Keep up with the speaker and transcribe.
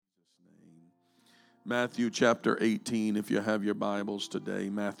Matthew chapter 18, if you have your Bibles today,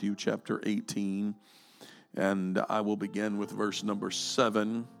 Matthew chapter 18, and I will begin with verse number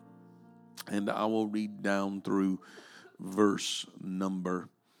 7, and I will read down through verse number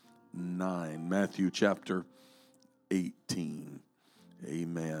 9. Matthew chapter 18.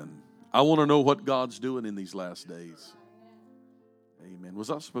 Amen. I want to know what God's doing in these last days. Amen.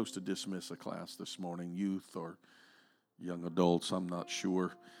 Was I supposed to dismiss a class this morning, youth or young adults? I'm not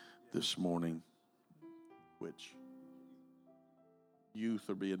sure this morning. Which youth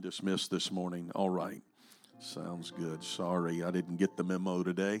are being dismissed this morning. All right. Sounds good. Sorry, I didn't get the memo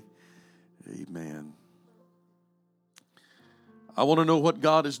today. Amen. I want to know what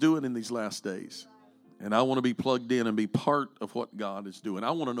God is doing in these last days. And I want to be plugged in and be part of what God is doing.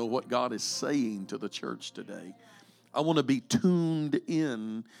 I want to know what God is saying to the church today. I want to be tuned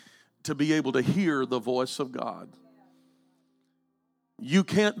in to be able to hear the voice of God. You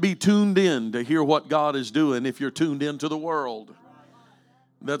can't be tuned in to hear what God is doing if you're tuned into the world.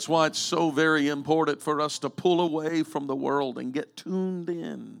 That's why it's so very important for us to pull away from the world and get tuned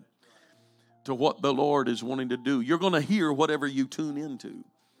in to what the Lord is wanting to do. You're going to hear whatever you tune into.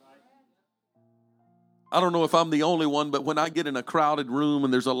 I don't know if I'm the only one, but when I get in a crowded room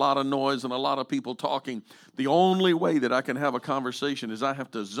and there's a lot of noise and a lot of people talking, the only way that I can have a conversation is I have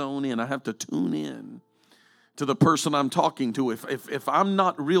to zone in. I have to tune in to the person I'm talking to. If I'm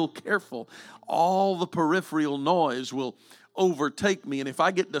not real careful, all the peripheral noise will overtake me. And if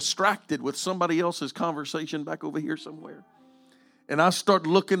I get distracted with somebody else's conversation back over here somewhere, and I start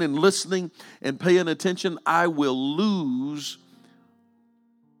looking and listening and paying attention, I will lose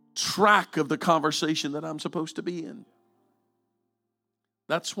track of the conversation that I'm supposed to be in.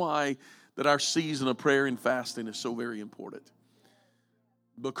 That's why that our season of prayer and fasting is so very important.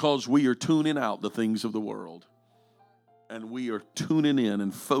 Because we are tuning out the things of the world. And we are tuning in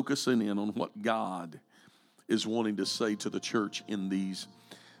and focusing in on what God is wanting to say to the church in these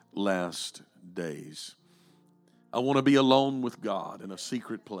last days. I want to be alone with God in a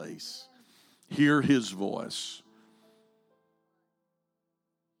secret place. Hear His voice.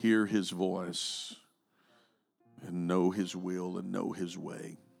 Hear His voice. And know His will and know His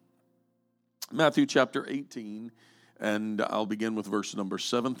way. Matthew chapter 18. And I'll begin with verse number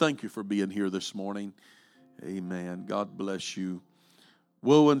 7. Thank you for being here this morning. Amen. God bless you.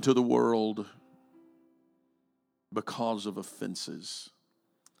 Woe unto the world because of offenses.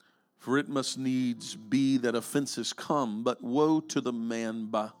 For it must needs be that offenses come, but woe to the man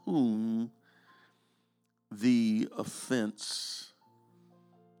by whom the offense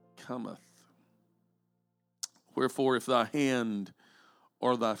cometh. Wherefore, if thy hand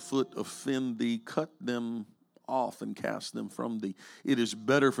or thy foot offend thee, cut them off and cast them from thee. It is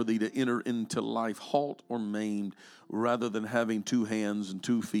better for thee to enter into life halt or maimed, rather than having 2 hands and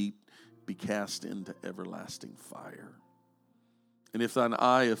 2 feet be cast into everlasting fire. And if thine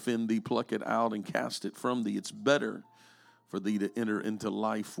eye offend thee, pluck it out and cast it from thee. It's better for thee to enter into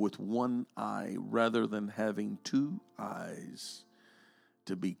life with 1 eye, rather than having 2 eyes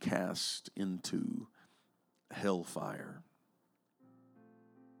to be cast into hellfire.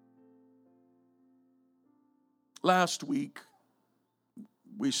 Last week,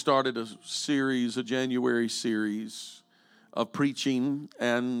 we started a series, a January series of preaching,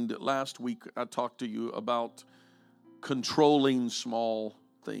 and last week I talked to you about controlling small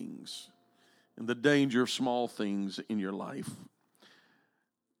things and the danger of small things in your life.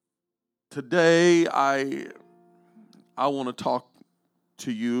 Today, I want to talk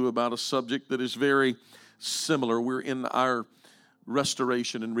to you about a subject that is very similar. We're in our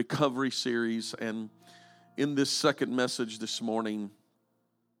restoration and recovery series, and in this second message this morning,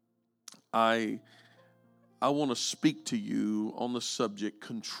 I want to speak to you on the subject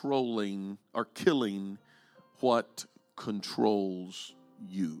controlling or killing what controls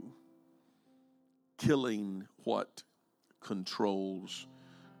you. Killing what controls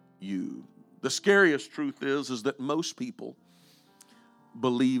you. The scariest truth is that most people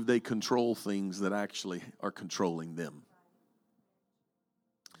believe they control things that actually are controlling them.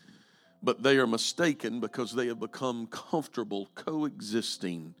 But they are mistaken because they have become comfortable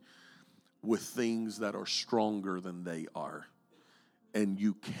coexisting with things that are stronger than they are. And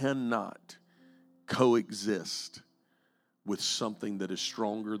you cannot coexist with something that is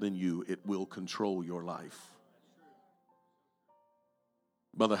stronger than you. It will control your life.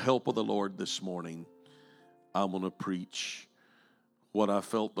 By the help of the Lord this morning, I'm going to preach what I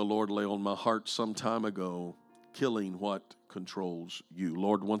felt the Lord lay on my heart some time ago. Killing what controls you.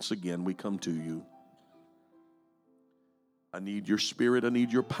 Lord, once again, we come to you. I need your spirit. I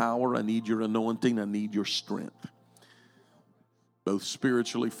need your power. I need your anointing. I need your strength. both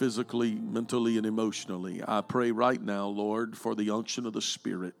spiritually, physically, mentally, and emotionally. I pray right now, Lord, for the unction of the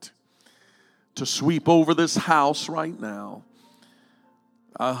Spirit to sweep over this house right now.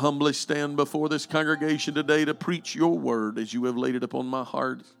 I humbly stand before this congregation today to preach your word as you have laid it upon my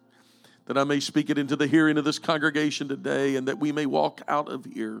heart, that I may speak it into the hearing of this congregation today, and that we may walk out of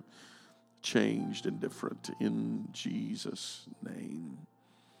here changed and different. In Jesus' name,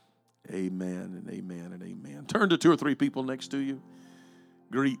 amen and amen and amen. Turn to two or three people next to you.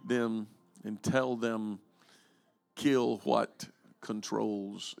 Greet them and tell them, kill what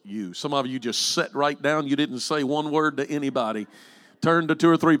controls you. Some of you just sat right down. You didn't say one word to anybody. Turn to two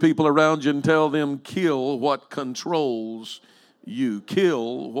or three people around you and tell them, kill what controls you.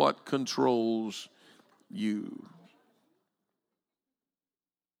 Kill what controls you.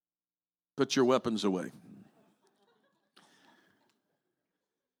 Put your weapons away.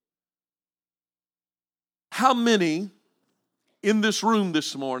 How many in this room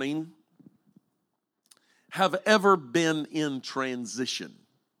this morning have ever been in transition?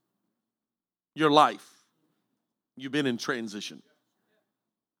 Your life, you've been in transition.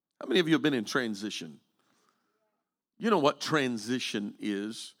 How many of you have been in transition? You know what transition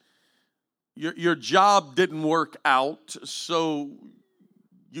is. Your job didn't work out, so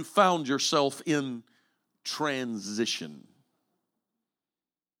you found yourself in transition.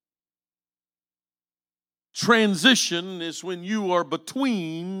 Transition is when you are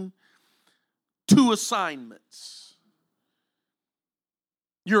between two assignments.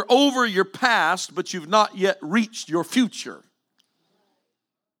 You're over your past, but you've not yet reached your future.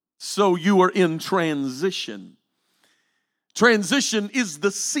 So you are in transition. Transition is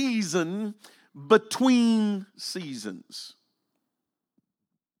the season between seasons.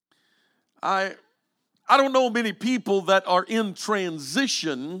 I don't know many people that are in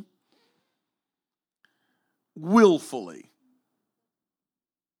transition willfully.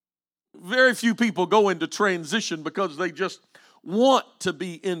 Very few people go into transition because they just want to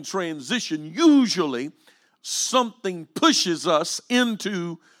be in transition. Usually, something pushes us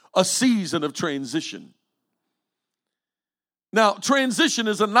into a season of transition. Now, transition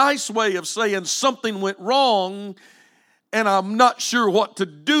is a nice way of saying something went wrong and I'm not sure what to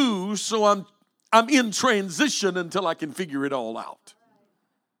do, so I'm in transition until I can figure it all out.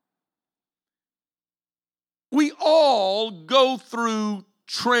 We all go through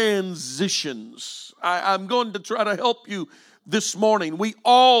transitions. I'm going to try to help you this morning. We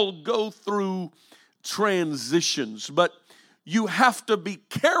all go through transitions, but you have to be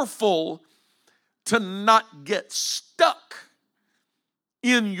careful to not get stuck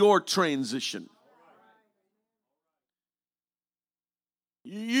in your transition.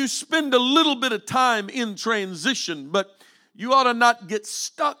 You spend a little bit of time in transition, but you ought to not get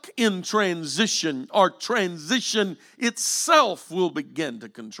stuck in transition, or transition itself will begin to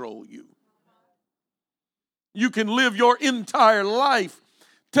control you. You can live your entire life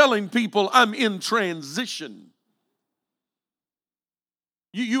telling people, I'm in transition.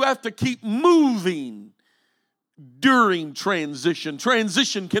 You have to keep moving during transition.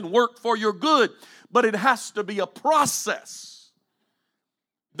 Transition can work for your good, but it has to be a process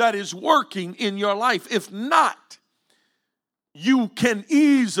that is working in your life. If not, you can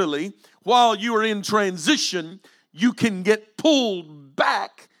easily, while you are in transition, you can get pulled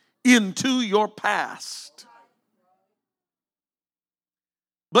back into your past.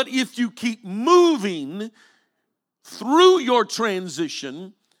 But if you keep moving through your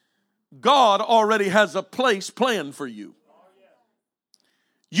transition, God already has a place planned for you.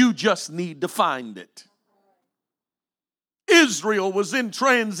 You just need to find it. Israel was in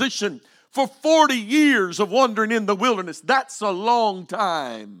transition for 40 years of wandering in the wilderness. That's a long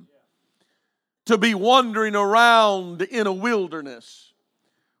time to be wandering around in a wilderness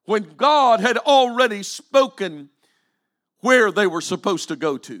when God had already spoken where they were supposed to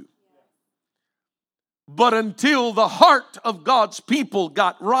go to. But until the heart of God's people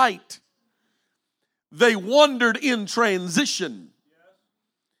got right, they wandered in transition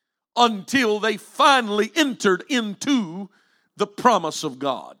until they finally entered into the promise of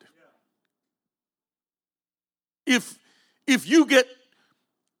God. If you get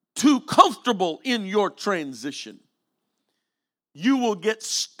too comfortable in your transition, you will get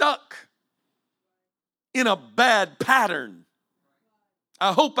stuck in a bad pattern.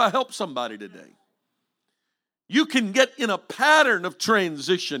 I hope I help somebody today. You can get in a pattern of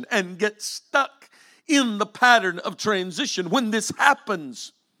transition and get stuck in the pattern of transition. When this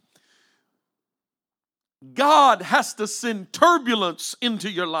happens, God has to send turbulence into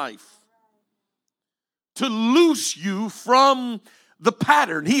your life to loose you from the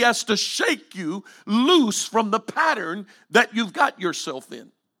pattern. He has to shake you loose from the pattern that you've got yourself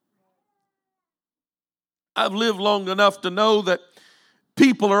in. I've lived long enough to know that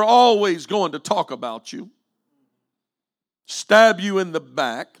people are always going to talk about you, stab you in the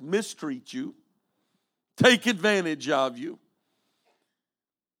back, mistreat you, take advantage of you.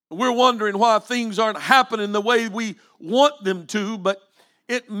 We're wondering why things aren't happening the way we want them to, but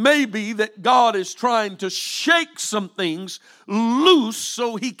it may be that God is trying to shake some things loose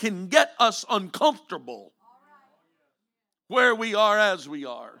so He can get us uncomfortable where we are as we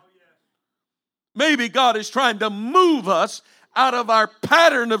are. Maybe God is trying to move us out of our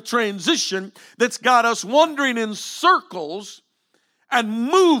pattern of transition that's got us wandering in circles and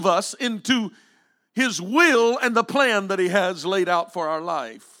move us into His will and the plan that He has laid out for our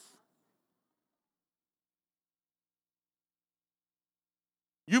life.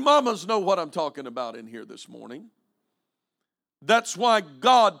 You mamas know what I'm talking about in here this morning. That's why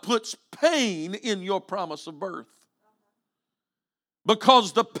God puts pain in your promise of birth.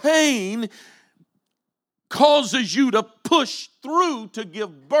 Because the pain causes you to push through to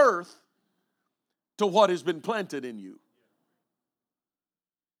give birth to what has been planted in you.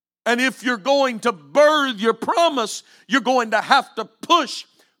 And if you're going to birth your promise, you're going to have to push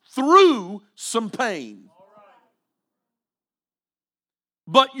through some pain.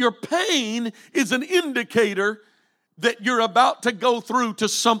 But your pain is an indicator that you're about to go through to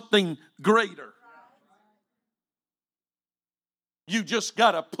something greater. You just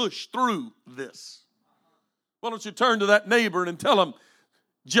got to push through this. Why don't you turn to that neighbor and tell them,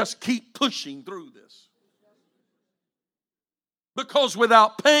 just keep pushing through this. Because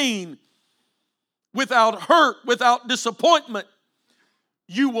without pain, without hurt, without disappointment,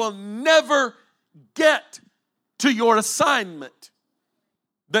 you will never get to your assignment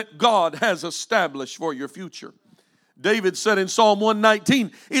that God has established for your future. David said in Psalm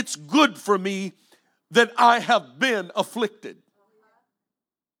 119, it's good for me that I have been afflicted.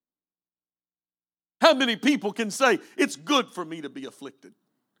 How many people can say, it's good for me to be afflicted?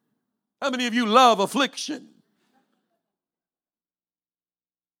 How many of you love affliction?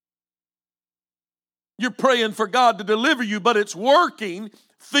 You're praying for God to deliver you, but it's working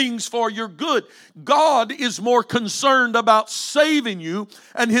things for your good. God is more concerned about saving you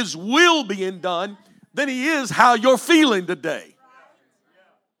and His will being done than He is how you're feeling today.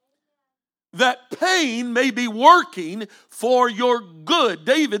 That pain may be working for your good.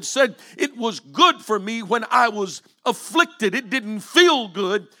 David said, it was good for me when I was afflicted. It didn't feel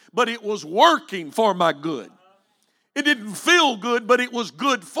good, but it was working for my good. It didn't feel good, but it was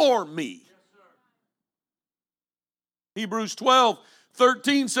good for me. Hebrews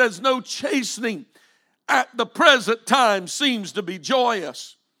 12:13 says, no chastening at the present time seems to be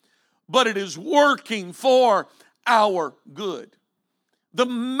joyous, but it is working for our good. The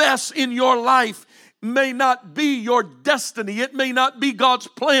mess in your life may not be your destiny. It may not be God's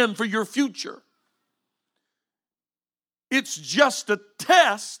plan for your future. It's just a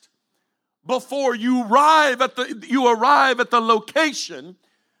test before you arrive at the location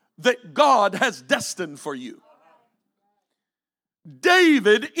that God has destined for you.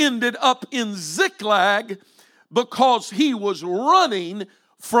 David ended up in Ziklag because he was running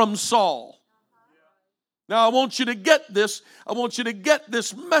from Saul. Now, I want you to get this. I want you to get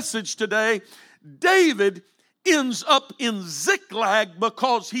this message today. David ends up in Ziklag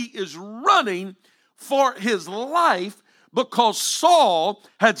because he is running for his life because Saul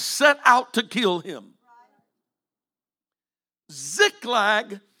had set out to kill him.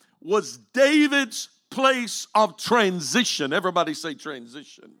 Ziklag was David's place of transition. Everybody say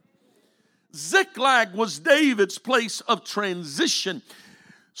transition. Ziklag was David's place of transition.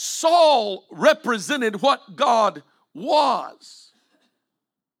 Saul represented what God was.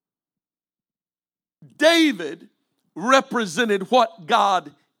 David represented what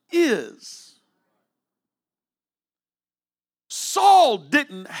God is. Saul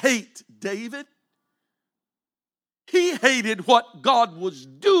didn't hate David. He hated what God was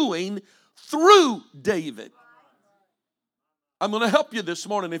doing through David. I'm going to help you this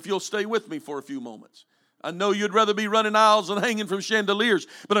morning if you'll stay with me for a few moments. I know you'd rather be running aisles and hanging from chandeliers,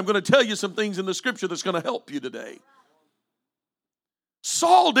 but I'm going to tell you some things in the scripture that's going to help you today.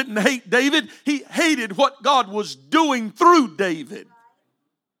 Saul didn't hate David. He hated what God was doing through David.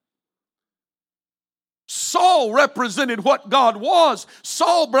 Saul represented what God was.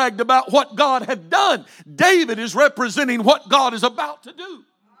 Saul bragged about what God had done. David is representing what God is about to do.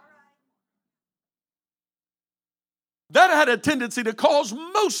 That had a tendency to cause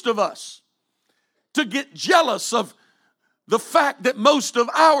most of us to get jealous of the fact that most of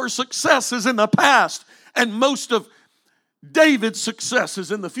our success is in the past and most of David's success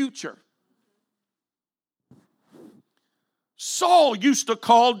is in the future. Saul used to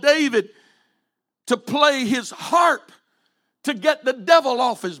call David to play his harp to get the devil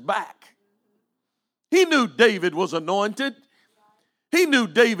off his back. He knew David was anointed. He knew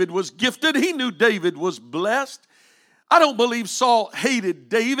David was gifted. He knew David was blessed. I don't believe Saul hated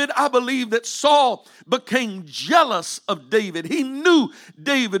David. I believe that Saul became jealous of David. He knew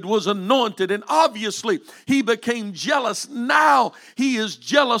David was anointed, and obviously he became jealous. Now he is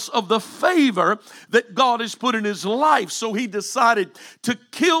jealous of the favor that God has put in his life. So he decided to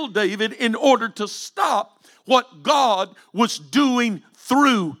kill David in order to stop what God was doing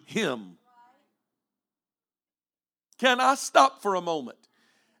through him. Can I stop for a moment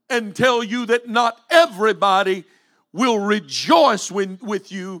and tell you that not everybody will rejoice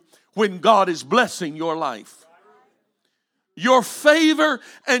with you when God is blessing your life? Your favor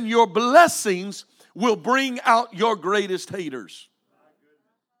and your blessings will bring out your greatest haters.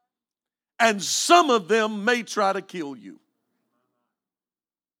 And some of them may try to kill you.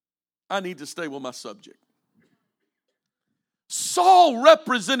 I need to stay with my subject. Saul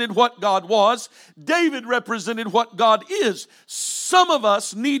represented what God was. David represented what God is. Some of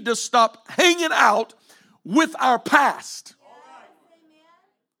us need to stop hanging out with our past.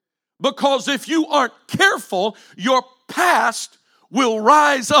 Because if you aren't careful, your past will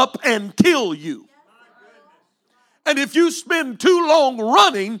rise up and kill you. And if you spend too long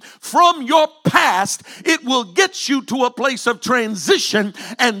running from your past, it will get you to a place of transition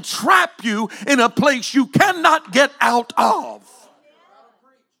and trap you in a place you cannot get out of.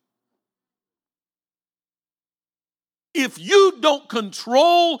 If you don't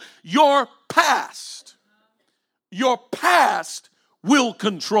control your past will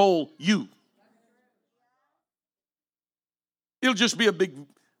control you. It'll just be a big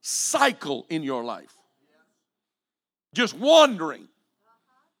cycle in your life. Just wandering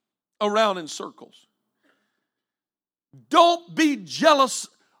around in circles. Don't be jealous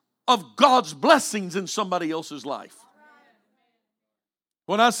of God's blessings in somebody else's life.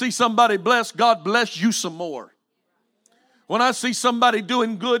 When I see somebody blessed, God bless you some more. When I see somebody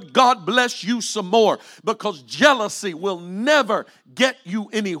doing good, God bless you some more. Because jealousy will never get you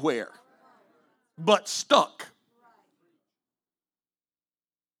anywhere but stuck.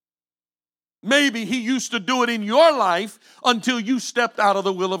 Maybe he used to do it in your life until you stepped out of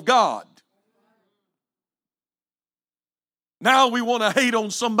the will of God. Now we want to hate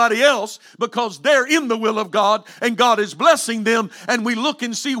on somebody else because they're in the will of God and God is blessing them, and we look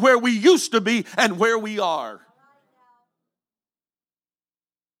and see where we used to be and where we are.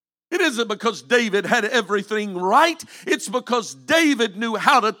 It isn't because David had everything right. It's because David knew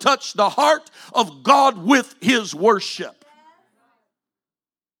how to touch the heart of God with his worship.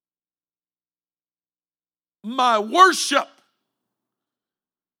 My worship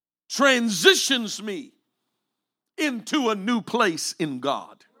transitions me into a new place in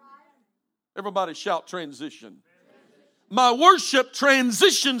God. Everybody shout transition. My worship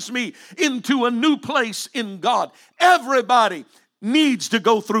transitions me into a new place in God. Everybody needs to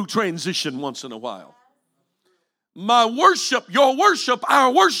go through transition once in a while. My worship, your worship,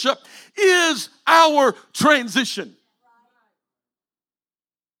 our worship is our transition.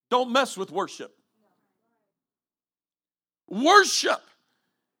 Don't mess with worship. Worship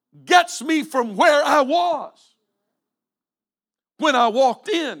gets me from where I was when I walked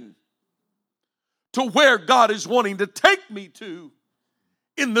in to where God is wanting to take me to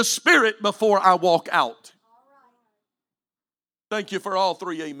in the spirit before I walk out. Thank you for all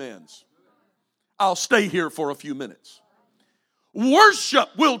three amens. I'll stay here for a few minutes. Worship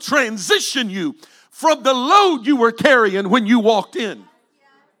will transition you from the load you were carrying when you walked in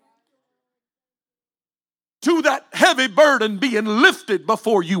to that heavy burden being lifted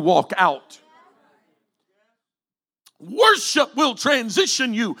before you walk out. Worship will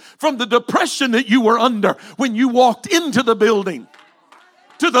transition you from the depression that you were under when you walked into the building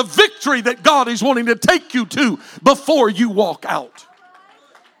to the victory that God is wanting to take you to before you walk out.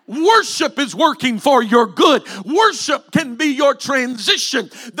 Worship is working for your good. Worship can be your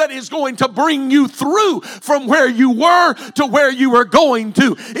transition that is going to bring you through from where you were to where you were going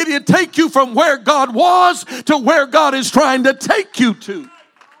to. It'll take you from where God was to where God is trying to take you to.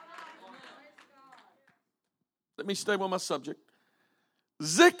 Let me stay with my subject.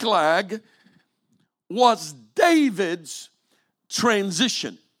 Ziklag was David's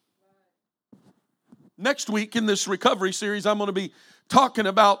transition. Next week in this recovery series, I'm going to be talking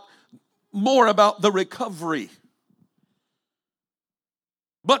more about the recovery.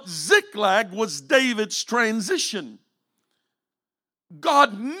 But Ziklag was David's transition.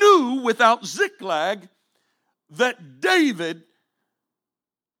 God knew without Ziklag that David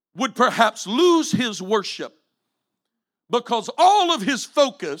would perhaps lose his worship because all of his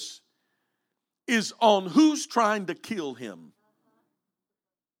focus is on who's trying to kill him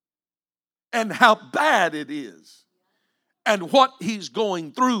and how bad it is and what he's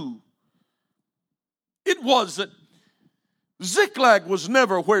going through. It wasn't, Ziklag was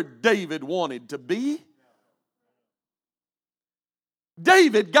never where David wanted to be.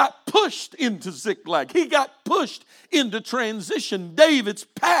 David got pushed into Ziklag. He got pushed into transition. David's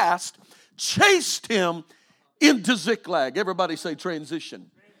past chased him into Ziklag. Everybody say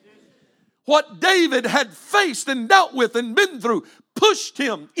transition. What David had faced and dealt with and been through pushed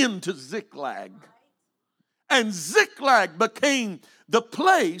him into Ziklag. And Ziklag became the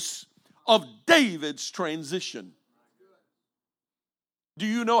place of David's transition. Do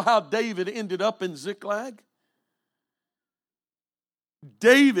you know how David ended up in Ziklag?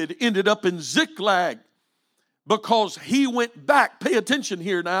 David ended up in Ziklag because he went back. Pay attention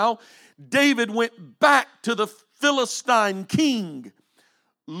here now. David went back to the Philistine king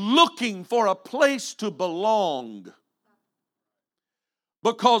looking for a place to belong.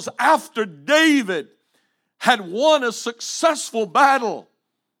 Because after David had won a successful battle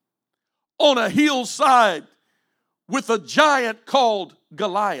on a hillside with a giant called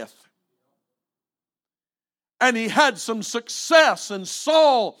Goliath, and he had some success, and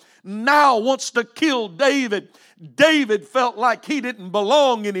Saul now wants to kill David. David felt like he didn't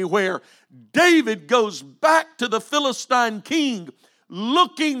belong anywhere. David goes back to the Philistine king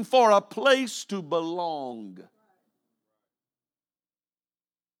looking for a place to belong.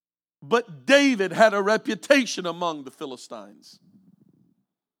 But David had a reputation among the Philistines.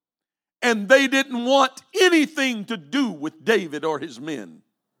 And they didn't want anything to do with David or his men.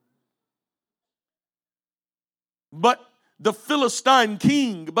 But the Philistine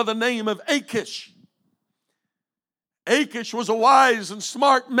king by the name of Achish. Achish was a wise and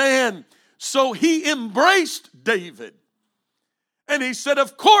smart man, so he embraced David. And he said,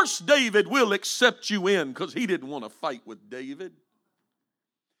 of course David will accept you in, because he didn't want to fight with David.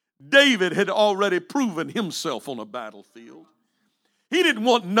 David had already proven himself on a battlefield. He didn't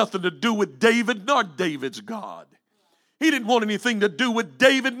want nothing to do with David nor David's God. He didn't want anything to do with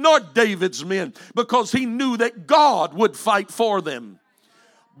David nor David's men, because he knew that God would fight for them.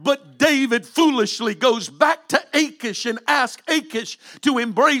 But David foolishly goes back to Achish and asks Achish to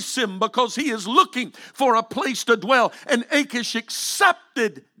embrace him because he is looking for a place to dwell. And Achish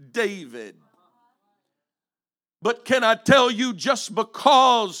accepted David. But can I tell you, just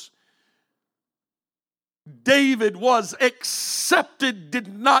because David was accepted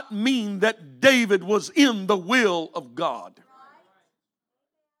did not mean that David was in the will of God.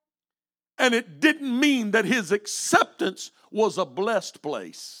 And it didn't mean that his acceptance was a blessed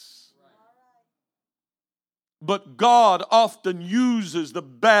place. But God often uses the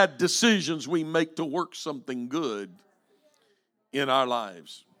bad decisions we make to work something good in our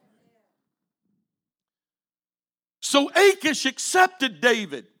lives. So Achish accepted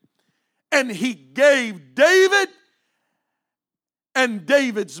David. And he gave David and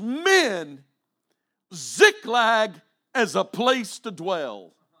David's men Ziklag as a place to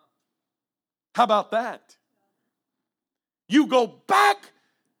dwell. How about that? You go back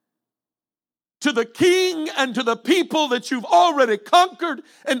to the king and to the people that you've already conquered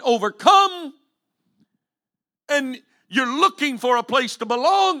and overcome, and you're looking for a place to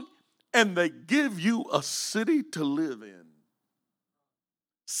belong, and they give you a city to live in.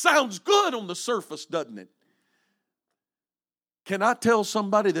 Sounds good on the surface, doesn't it? Can I tell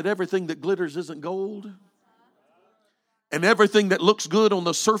somebody that everything that glitters isn't gold? And everything that looks good on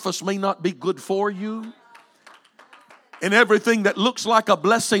the surface may not be good for you. And everything that looks like a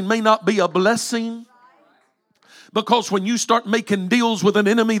blessing may not be a blessing. Because when you start making deals with an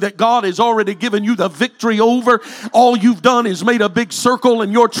enemy that God has already given you the victory over, all you've done is made a big circle,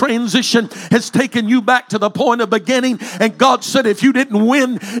 and your transition has taken you back to the point of beginning. And God said, if you didn't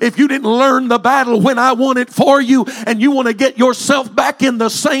win, if you didn't learn the battle when I won it for you, and you want to get yourself back in the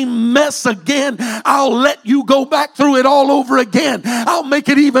same mess again, I'll let you go back through it all over again. I'll make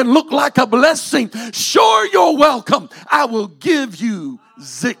it even look like a blessing. Sure, you're welcome. I will give you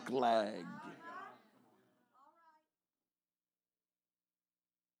Ziklag.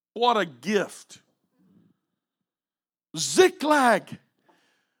 What a gift. Ziklag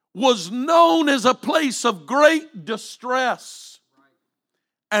was known as a place of great distress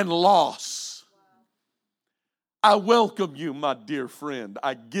and loss. I welcome you, my dear friend.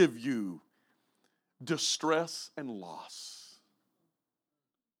 I give you distress and loss.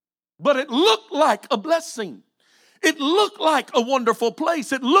 But it looked like a blessing. It looked like a wonderful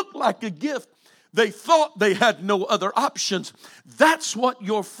place. It looked like a gift. They thought they had no other options. That's what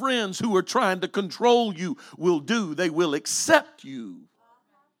your friends who are trying to control you will do. They will accept you,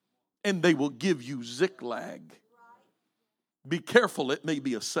 and they will give you Ziklag. Be careful, it may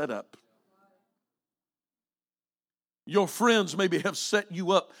be a setup. Your friends maybe have set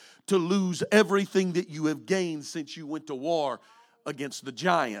you up to lose everything that you have gained since you went to war against the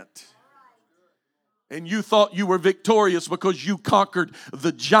giant. And you thought you were victorious because you conquered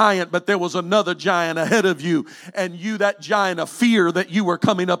the giant, but there was another giant ahead of you. And you, that giant of fear that you were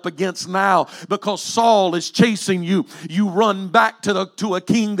coming up against now, because Saul is chasing you, you run back to a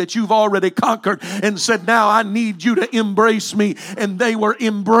king that you've already conquered and said, now I need you to embrace me. And they were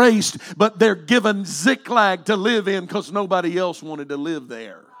embraced, but they're given Ziklag to live in because nobody else wanted to live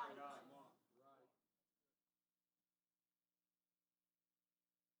there.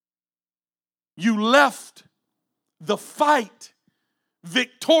 You left the fight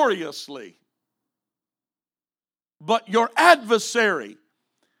victoriously, but your adversary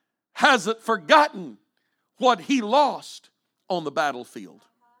hasn't forgotten what he lost on the battlefield.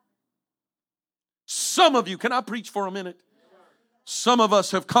 Some of you, can I preach for a minute? Some of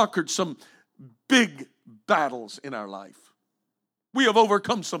us have conquered some big battles in our life. We have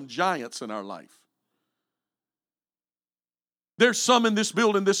overcome some giants in our life. There's some in this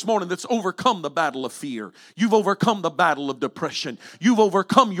building this morning that's overcome the battle of fear. You've overcome the battle of depression. You've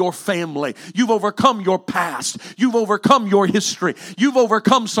overcome your family. You've overcome your past. You've overcome your history. You've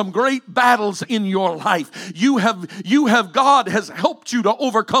overcome some great battles in your life. God has helped you to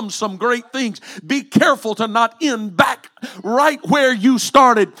overcome some great things. Be careful to not end back right where you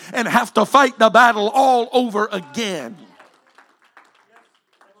started and have to fight the battle all over again.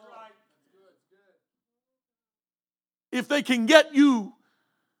 If they can get you,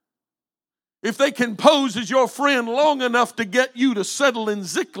 if they can pose as your friend long enough to get you to settle in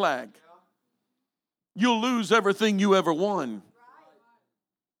Ziklag, you'll lose everything you ever won.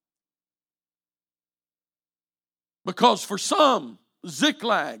 Because for some,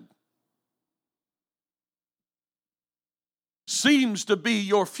 Ziklag seems to be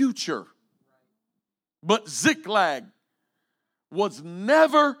your future. But Ziklag was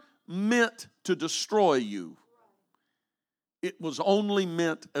never meant to destroy you. It was only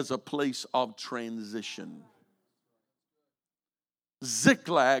meant as a place of transition.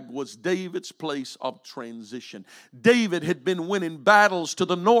 Ziklag was David's place of transition. David had been winning battles to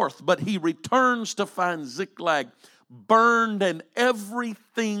the north, but he returns to find Ziklag burned, and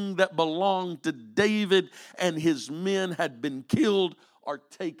everything that belonged to David and his men had been killed or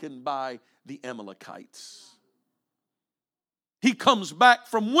taken by the Amalekites. He comes back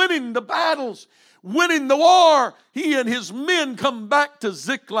from winning the battles, winning the war. He and his men come back to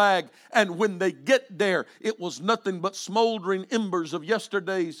Ziklag, and when they get there, it was nothing but smoldering embers of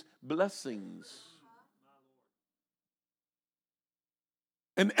yesterday's blessings.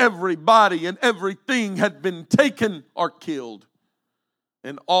 And everybody and everything had been taken or killed,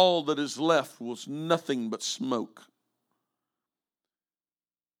 and all that is left was nothing but smoke.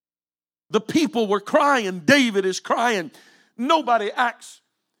 The people were crying. David is crying. Nobody acts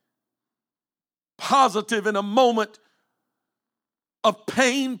positive in a moment of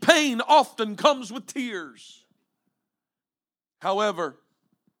pain. Pain often comes with tears. However,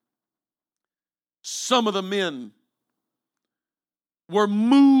 some of the men were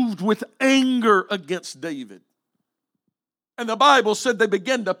moved with anger against David. And the Bible said they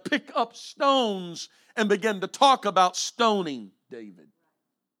began to pick up stones and began to talk about stoning David.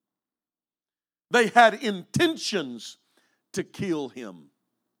 They had intentions to kill him.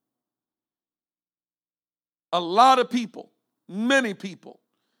 A lot of people, many people,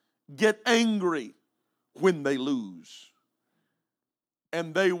 get angry when they lose.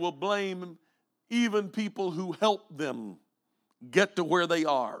 And they will blame even people who helped them get to where they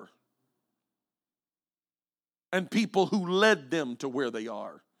are. And people who led them to where they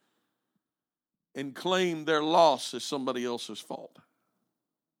are. And claim their loss as somebody else's fault.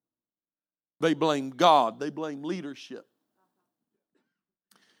 They blame God. They blame leadership.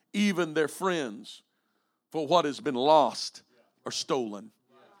 Even their friends, for what has been lost or stolen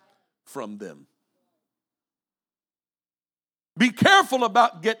from them. Be careful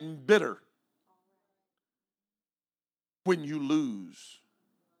about getting bitter when you lose.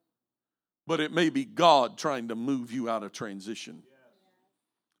 But it may be God trying to move you out of transition.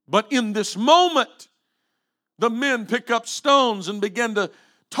 But in this moment, the men pick up stones and begin to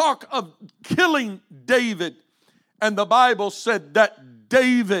talk of killing David. And the Bible said that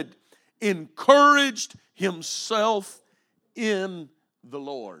David encouraged himself in the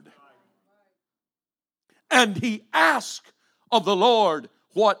Lord. And he asked of the Lord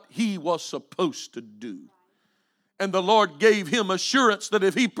what he was supposed to do. And the Lord gave him assurance that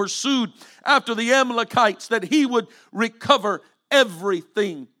if he pursued after the Amalekites, that he would recover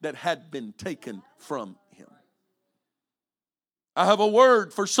everything that had been taken from him. I have a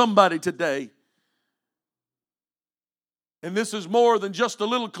word for somebody today. And this is more than just a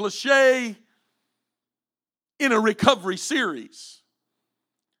little cliche in a recovery series.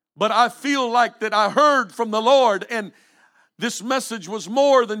 But I feel like that I heard from the Lord, and this message was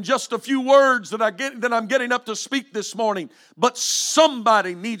more than just a few words that I'm getting up to speak this morning. But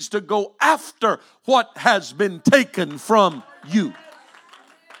somebody needs to go after what has been taken from you.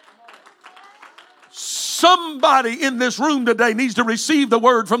 Somebody in this room today needs to receive the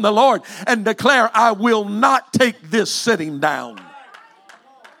word from the Lord and declare, I will not take this sitting down.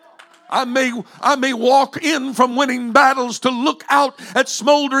 I may walk in from winning battles to look out at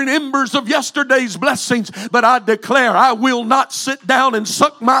smoldering embers of yesterday's blessings, but I declare I will not sit down and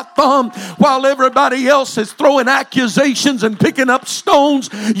suck my thumb while everybody else is throwing accusations and picking up stones.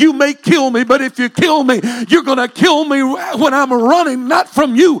 You may kill me, but if you kill me, you're going to kill me when I'm running, not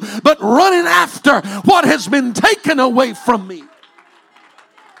from you, but running after what has been taken away from me.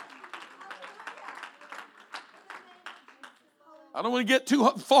 I don't want to get too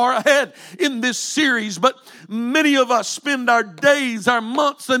far ahead in this series, but many of us spend our days, our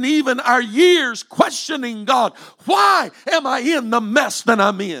months, and even our years questioning God. Why am I in the mess that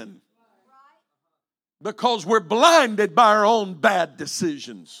I'm in? Because we're blinded by our own bad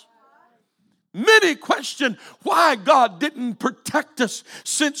decisions. Many question why God didn't protect us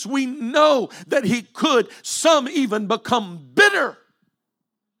since we know that He could. Some even become bitter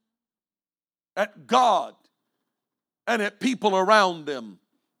at God and at people around them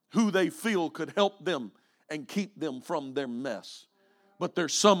who they feel could help them and keep them from their mess. But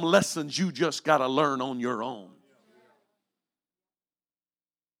there's some lessons you just got to learn on your own.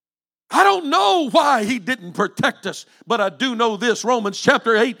 I don't know why He didn't protect us, but I do know this. Romans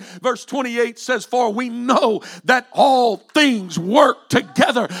chapter 8 verse 28 says, for we know that all things work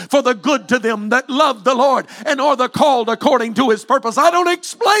together for the good to them that love the Lord and are the called according to His purpose. I don't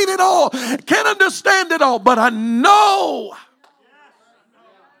explain it all, can't understand it all, but I know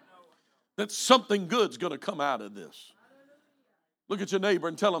that something good's going to come out of this. Look at your neighbor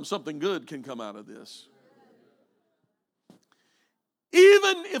and tell him something good can come out of this.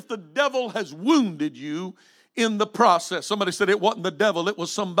 Even if the devil has wounded you in the process. Somebody said it wasn't the devil, it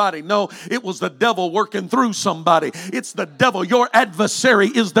was somebody. No, it was the devil working through somebody. It's the devil. Your adversary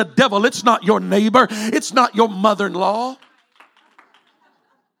is the devil. It's not your neighbor. It's not your mother-in-law.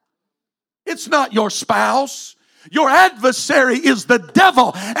 It's not your spouse. Your adversary is the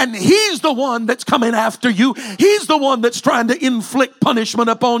devil, and he's the one that's coming after you. He's the one that's trying to inflict punishment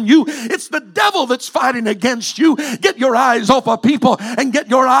upon you. It's the devil that's fighting against you. Get your eyes off of people and get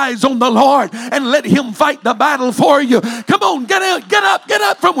your eyes on the Lord and let Him fight the battle for you. Come on, get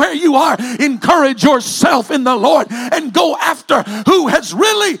up from where you are. Encourage yourself in the Lord and go after who has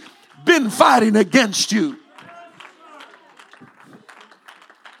really been fighting against you.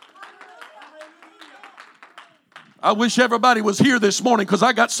 I wish everybody was here this morning because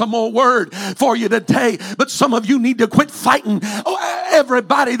I got some more word for you today. But some of you need to quit fighting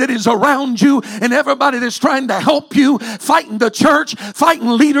everybody that is around you and everybody that's trying to help you, fighting the church, fighting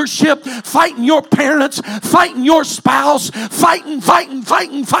leadership, fighting your parents, fighting your spouse, fighting.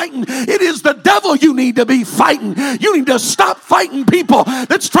 It is the devil you need to be fighting. You need to stop fighting people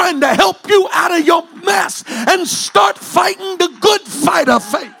that's trying to help you out of your mess and start fighting the good fight of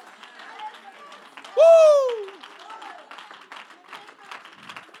faith. Woo!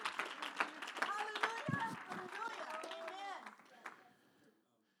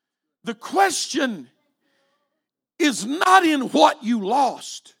 The question is not in what you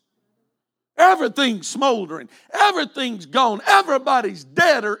lost. Everything's smoldering. Everything's gone. Everybody's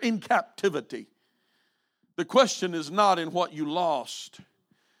dead or in captivity. The question is not in what you lost.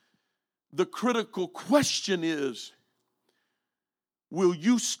 The critical question is, will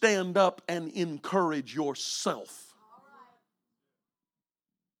you stand up and encourage yourself?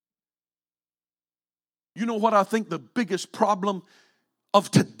 You know what I think the biggest problem of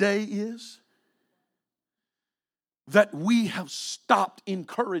today is? That we have stopped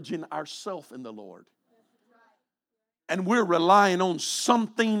encouraging ourselves in the Lord. And we're relying on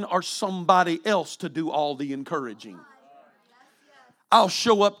something or somebody else to do all the encouraging. I'll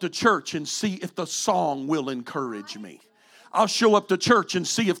show up to church and see if the song will encourage me. I'll show up to church and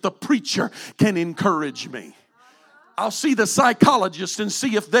see if the preacher can encourage me. I'll see the psychologist and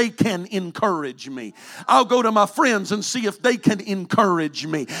see if they can encourage me. I'll go to my friends and see if they can encourage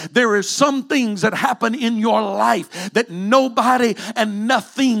me. There are some things that happen in your life that nobody and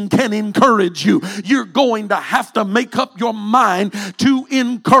nothing can encourage you. You're going to have to make up your mind to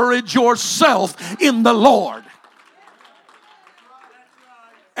encourage yourself in the Lord.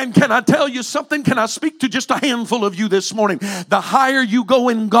 And can I tell you something? Can I speak to just a handful of you this morning? The higher you go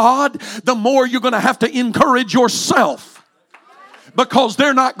in God, the more you're going to have to encourage yourself. Because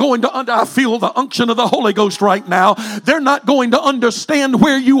they're not going to, I feel the unction of the Holy Ghost right now. They're not going to understand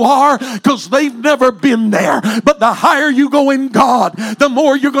where you are because they've never been there. But the higher you go in God, the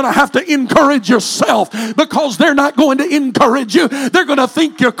more you're going to have to encourage yourself, because they're not going to encourage you. They're going to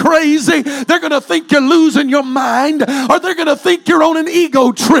think you're crazy. They're going to think you're losing your mind, or they're going to think you're on an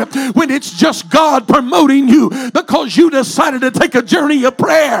ego trip when it's just God promoting you because you decided to take a journey of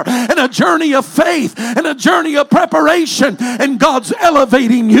prayer and a journey of faith and a journey of preparation, and God's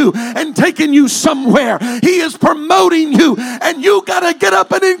elevating you and taking you somewhere. He is promoting you, and you got to get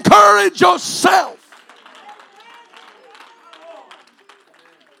up and encourage yourself.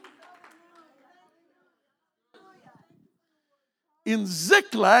 In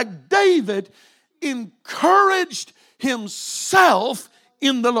Ziklag, David encouraged himself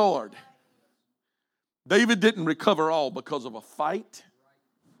in the Lord. David didn't recover all because of a fight.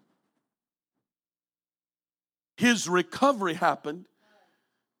 His recovery happened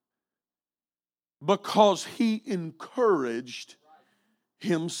because he encouraged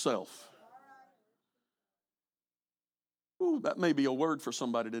himself. Ooh, that may be a word for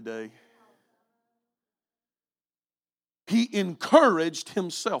somebody today. He encouraged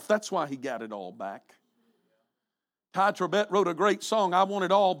himself. That's why he got it all back. Ty Tribbett wrote a great song, I Want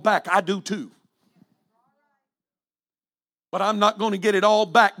It All Back. I do too. But I'm not going to get it all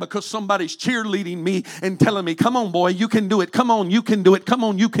back because somebody's cheerleading me and telling me, come on, boy, you can do it. Come on, you can do it. Come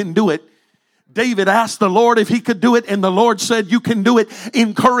on, you can do it. David asked the Lord if he could do it, and the Lord said, you can do it.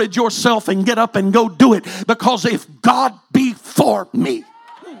 Encourage yourself and get up and go do it, because if God be for me.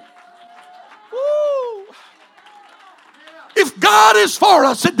 If God is for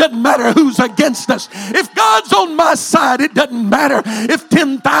us, it doesn't matter who's against us. If God's on my side, it doesn't matter if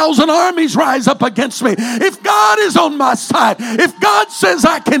 10,000 armies rise up against me. If God is on my side, if God says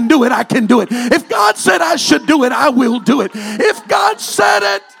I can do it, I can do it. If God said I should do it, I will do it. If God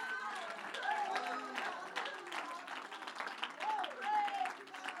said it.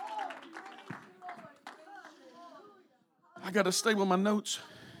 I got to stay with my notes.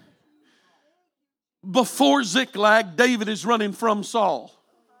 Before Ziklag, David is running from Saul.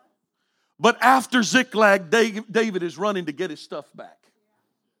 But after Ziklag, David is running to get his stuff back.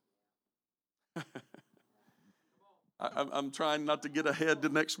 I'm trying not to get ahead to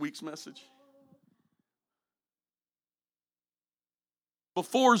next week's message.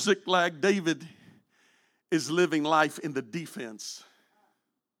 Before Ziklag, David is living life in the defense.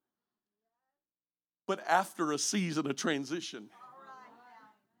 But after a season of transition,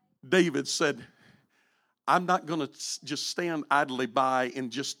 David said, I'm not going to just stand idly by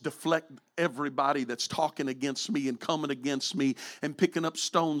and just deflect everybody that's talking against me and coming against me and picking up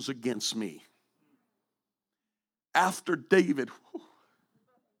stones against me. After David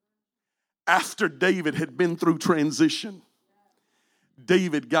had been through transition,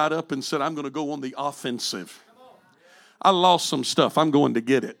 David got up and said, I'm going to go on the offensive. I lost some stuff. I'm going to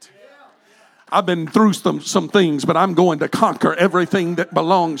get it. I've been through some things, but I'm going to conquer everything that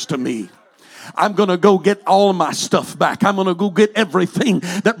belongs to me. I'm going to go get all my stuff back. I'm going to go get everything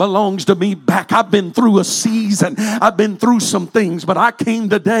that belongs to me back. I've been through a season. I've been through some things, but I came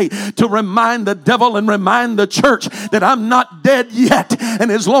today to remind the devil and remind the church that I'm not dead yet. And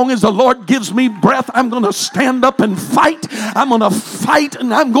as long as the Lord gives me breath, I'm going to stand up and fight. I'm going to fight,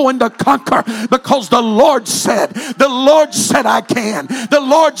 and I'm going to conquer, because the Lord said I can. The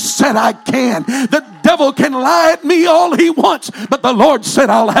Lord said I can. The devil can lie at me all he wants, but the Lord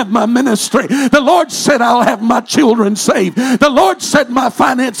said I'll have my ministry. The Lord said I'll have my children saved. The Lord said my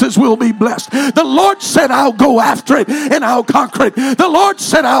finances will be blessed. The Lord said I'll go after it and I'll conquer it. The Lord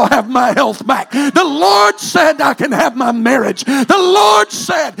said I'll have my health back. The Lord said I can have my marriage. The Lord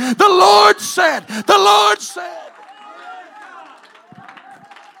said, the Lord said, the Lord said.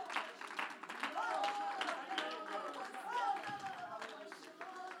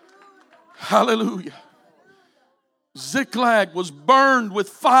 Hallelujah. Ziklag was burned with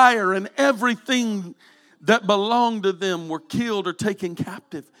fire, and everything that belonged to them were killed or taken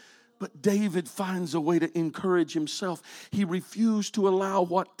captive. But David finds a way to encourage himself. He refused to allow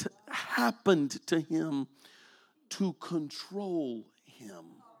what happened to him to control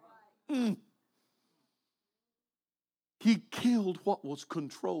him. He killed what was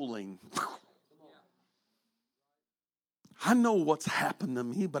controlling. I know what's happened to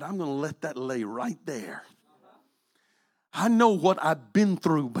me, but I'm going to let that lay right there. I know what I've been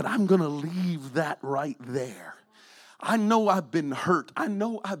through, but I'm going to leave that right there. I know I've been hurt. I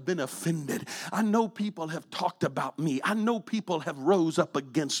know I've been offended. I know people have talked about me. I know people have rose up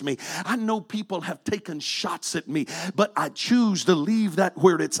against me. I know people have taken shots at me, but I choose to leave that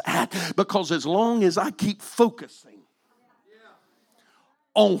where it's at, because as long as I keep focusing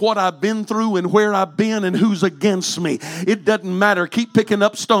on what I've been through and where I've been and who's against me, it doesn't matter. Keep picking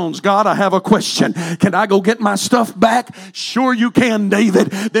up stones. God, I have a question. Can I go get my stuff back? Sure you can, David.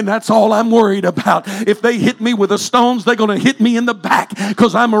 Then that's all I'm worried about. If they hit me with the stones, they're going to hit me in the back,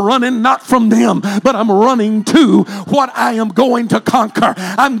 because I'm running not from them, but I'm running to what I am going to conquer.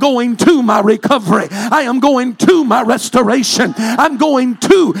 I'm going to my recovery. I am going to my restoration. I'm going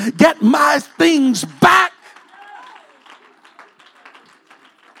to get my things back.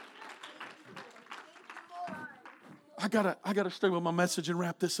 I gotta stay with my message and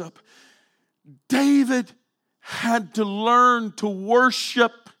wrap this up. David had to learn to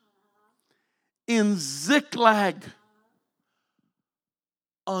worship in Ziklag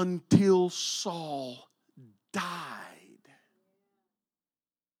until Saul died.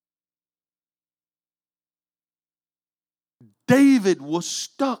 David was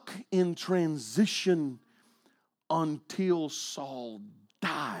stuck in transition until Saul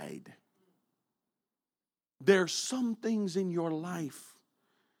died. There's some things in your life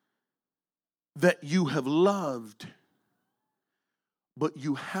that you have loved, but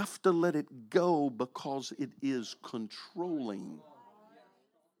you have to let it go because it is controlling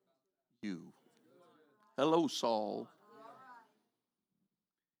you. Hello, Saul.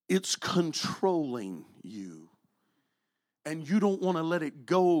 It's controlling you. And you don't want to let it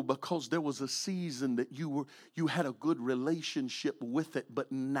go because there was a season that you had a good relationship with it,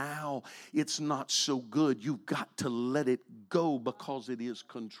 but now it's not so good. You've got to let it go because it is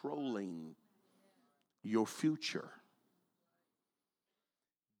controlling your future.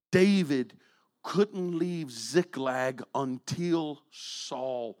 David couldn't leave Ziklag until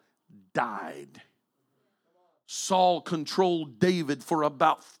Saul died. Saul controlled David for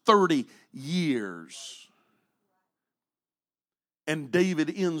about 30 years. And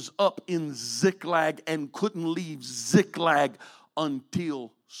David ends up in Ziklag and couldn't leave Ziklag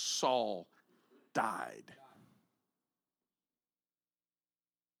until Saul died.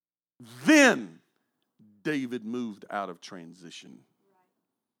 Then David moved out of transition.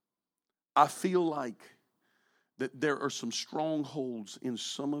 I feel like that there are some strongholds in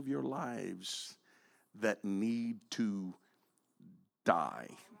some of your lives that need to die.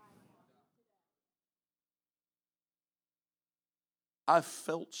 I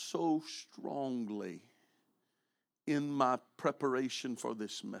felt so strongly in my preparation for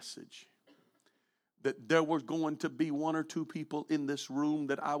this message that there were going to be one or two people in this room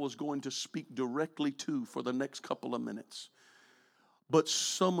that I was going to speak directly to for the next couple of minutes. But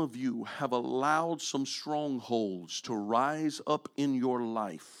some of you have allowed some strongholds to rise up in your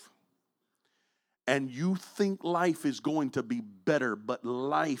life. And you think life is going to be better, but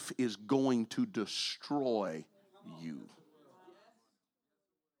life is going to destroy you.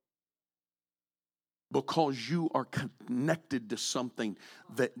 Because you are connected to something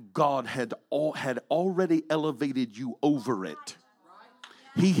that God had already elevated you over it.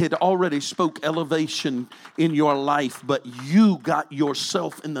 He had already spoke elevation in your life, but you got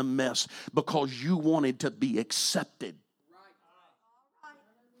yourself in the mess because you wanted to be accepted.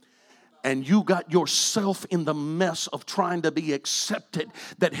 And you got yourself in the mess of trying to be accepted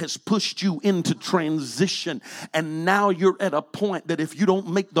that has pushed you into transition. And now you're at a point that if you don't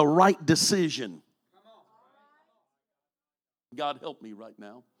make the right decision, God help me right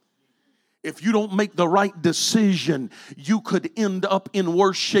now. If you don't make the right decision, you could end up in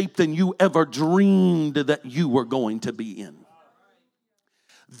worse shape than you ever dreamed that you were going to be in.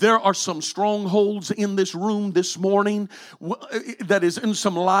 There are some strongholds in this room this morning that is in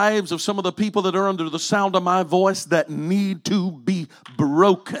some lives of some of the people that are under the sound of my voice that need to be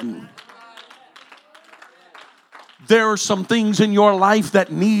broken. There are some things in your life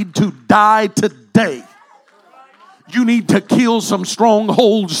that need to die today. You need to kill some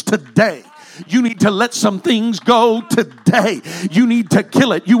strongholds today. You need to let some things go today. You need to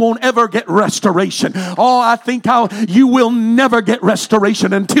kill it. You won't ever get restoration. Oh, I think you will never get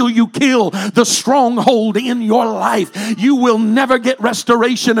restoration until you kill the stronghold in your life. You will never get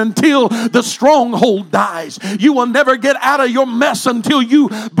restoration until the stronghold dies. You will never get out of your mess until you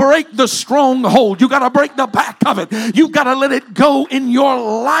break the stronghold. You got to break the back of it. You got to let it go in your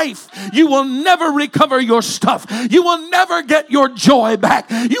life. You will never recover your stuff. You will never get your joy back.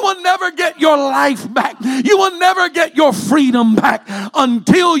 You will never get your life back. You will never get your freedom back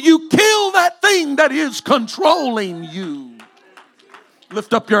until you kill that thing that is controlling you.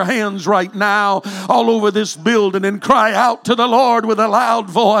 Lift up your hands right now all over this building and cry out to the Lord with a loud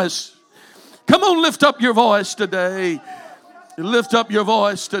voice. Come on, lift up your voice today. Lift up your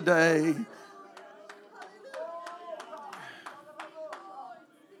voice today.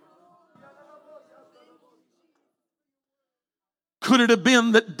 Could it have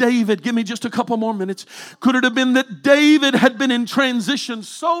been that David, give me just a couple more minutes. Could it have been that David had been in transition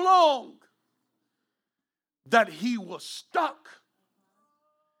so long that he was stuck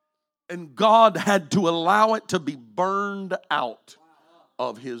and God had to allow it to be burned out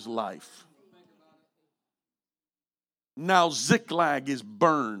of his life? Now Ziklag is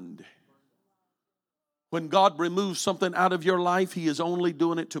burned. When God removes something out of your life, He is only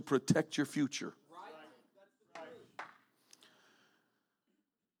doing it to protect your future.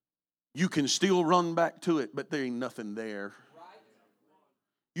 You can still run back to it, but there ain't nothing there.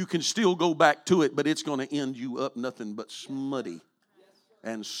 You can still go back to it, but it's going to end you up nothing but smutty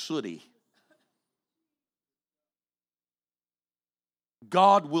and sooty.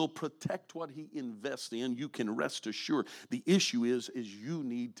 God will protect what He invests in. You can rest assured. The issue is you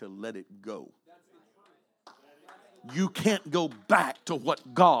need to let it go. You can't go back to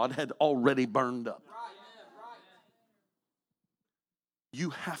what God had already burned up.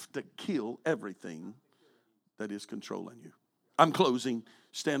 You have to kill everything that is controlling you. I'm closing.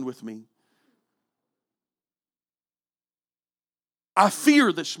 Stand with me. I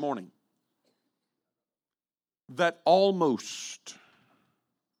fear this morning that almost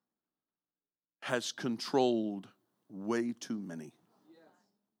has controlled way too many.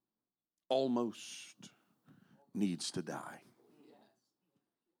 Almost needs to die.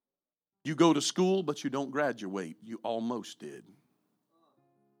 You go to school, but you don't graduate. You almost did.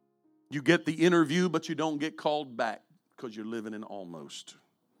 You get the interview, but you don't get called back because you're living in almost.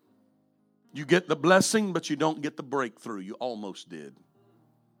 You get the blessing, but you don't get the breakthrough. You almost did.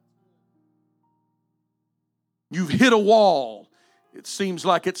 You've hit a wall. It seems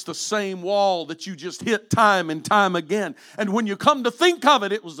like it's the same wall that you just hit time and time again. And when you come to think of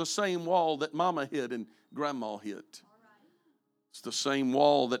it, it was the same wall that Mama hit and Grandma hit. It's the same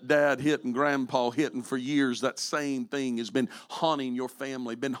wall that Dad hit and Grandpa hit, and for years that same thing has been haunting your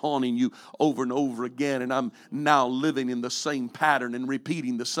family, been haunting you over and over again, and I'm now living in the same pattern and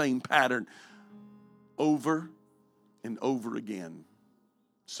repeating the same pattern over and over again.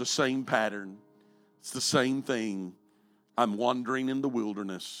 It's the same pattern. It's the same thing. I'm wandering in the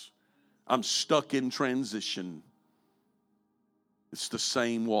wilderness. I'm stuck in transition. It's the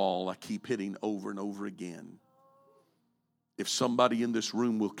same wall I keep hitting over and over again. If somebody in this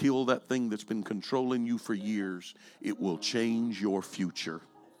room will kill that thing that's been controlling you for years, it will change your future.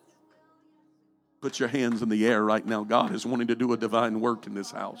 Put your hands in the air right now. God is wanting to do a divine work in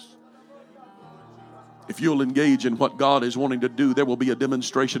this house. If you'll engage in what God is wanting to do, there will be a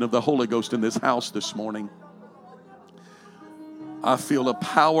demonstration of the Holy Ghost in this house this morning. I feel a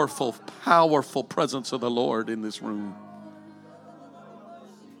powerful, powerful presence of the Lord in this room.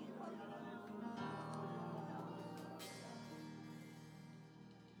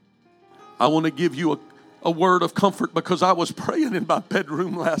 I want to give you a word of comfort, because I was praying in my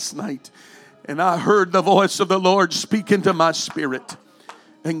bedroom last night and I heard the voice of the Lord speak into my spirit.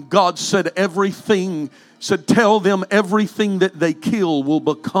 And God said, tell them everything that they kill will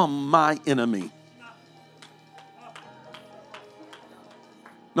become my enemy.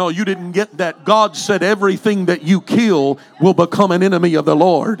 No, you didn't get that. God said everything that you kill will become an enemy of the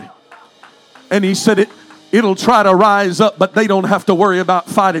Lord. And He said it'll try to rise up, but they don't have to worry about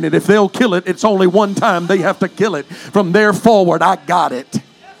fighting it. If they'll kill it, it's only one time they have to kill it. From there forward, I got it.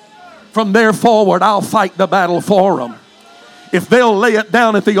 From there forward, I'll fight the battle for them. If they'll lay it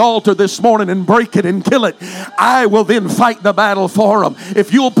down at the altar this morning and break it and kill it, I will then fight the battle for them.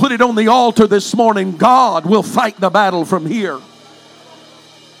 If you'll put it on the altar this morning, God will fight the battle from here.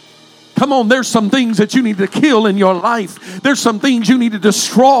 Come on, there's some things that you need to kill in your life. There's some things you need to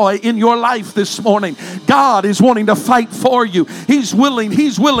destroy in your life this morning. God is wanting to fight for you. He's willing,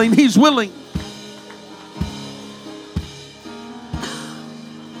 He's willing, He's willing.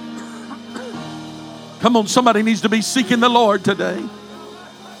 Come on, somebody needs to be seeking the Lord today.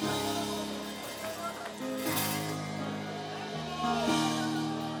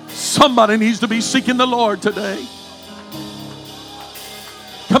 Somebody needs to be seeking the Lord today.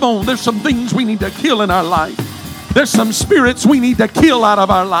 Come on, there's some things we need to kill in our life. There's some spirits we need to kill out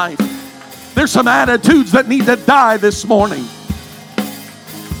of our life. There's some attitudes that need to die this morning.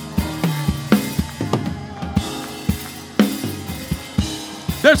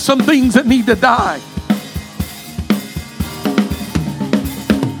 There's some things that need to die.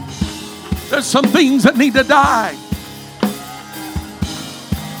 There's some things that need to die.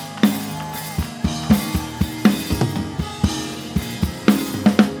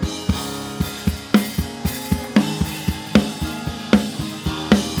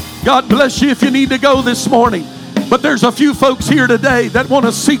 God bless you if you need to go this morning. But there's a few folks here today that want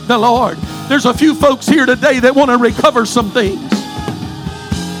to seek the Lord. There's a few folks here today that want to recover some things.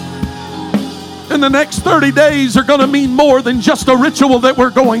 And the next 30 days are going to mean more than just a ritual that we're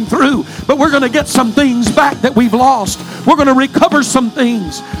going through. But we're going to get some things back that we've lost. We're going to recover some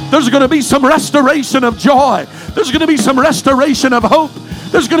things. There's going to be some restoration of joy. There's going to be some restoration of hope.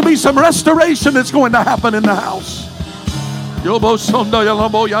 There's going to be some restoration that's going to happen in the house. In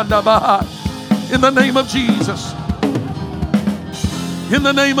the name of Jesus. In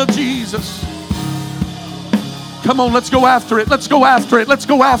the name of Jesus. Come on, let's go after it. Let's go after it. Let's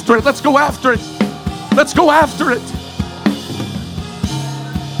go after it. Let's go after it. Let's go after it.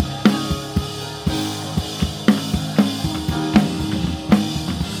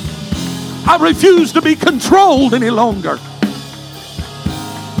 I refuse to be controlled any longer.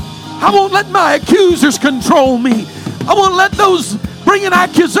 I won't let my accusers control me. I won't let those bringing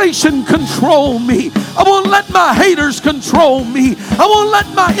accusation control me. I won't let my haters control me. I won't let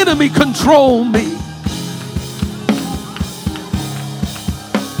my enemy control me.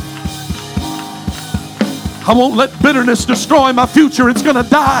 I won't let bitterness destroy my future. It's going to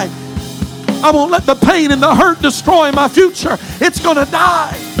die. I won't let the pain and the hurt destroy my future. It's going to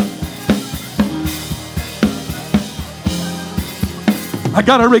die. I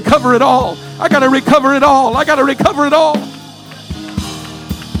got to recover it all. I got to recover it all. I got to recover it all.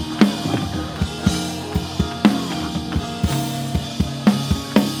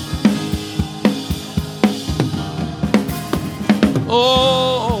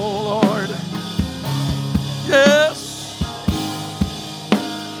 Oh, Lord. Yes.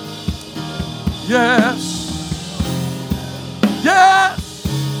 Yes. Yes.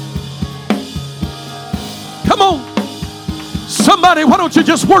 Come on. Somebody, why don't you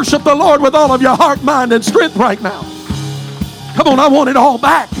just worship the Lord with all of your heart, mind, and strength right now? Come on, I want it all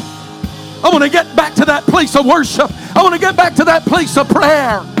back. I want to get back to that place of worship. I want to get back to that place of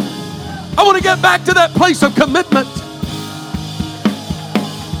prayer. I want to get back to that place of commitment.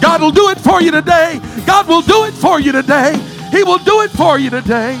 God will do it for you today. God will do it for you today. He will do it for you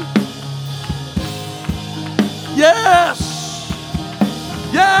today. Yes.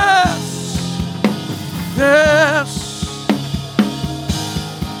 Yes. Yes.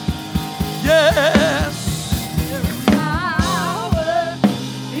 Yes. There's power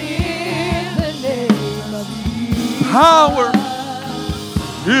in the name of Jesus. Power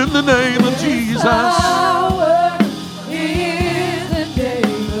in the name of Jesus. Power in the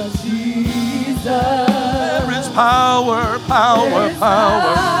name of Jesus. There is power, power,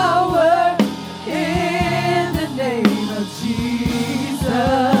 power.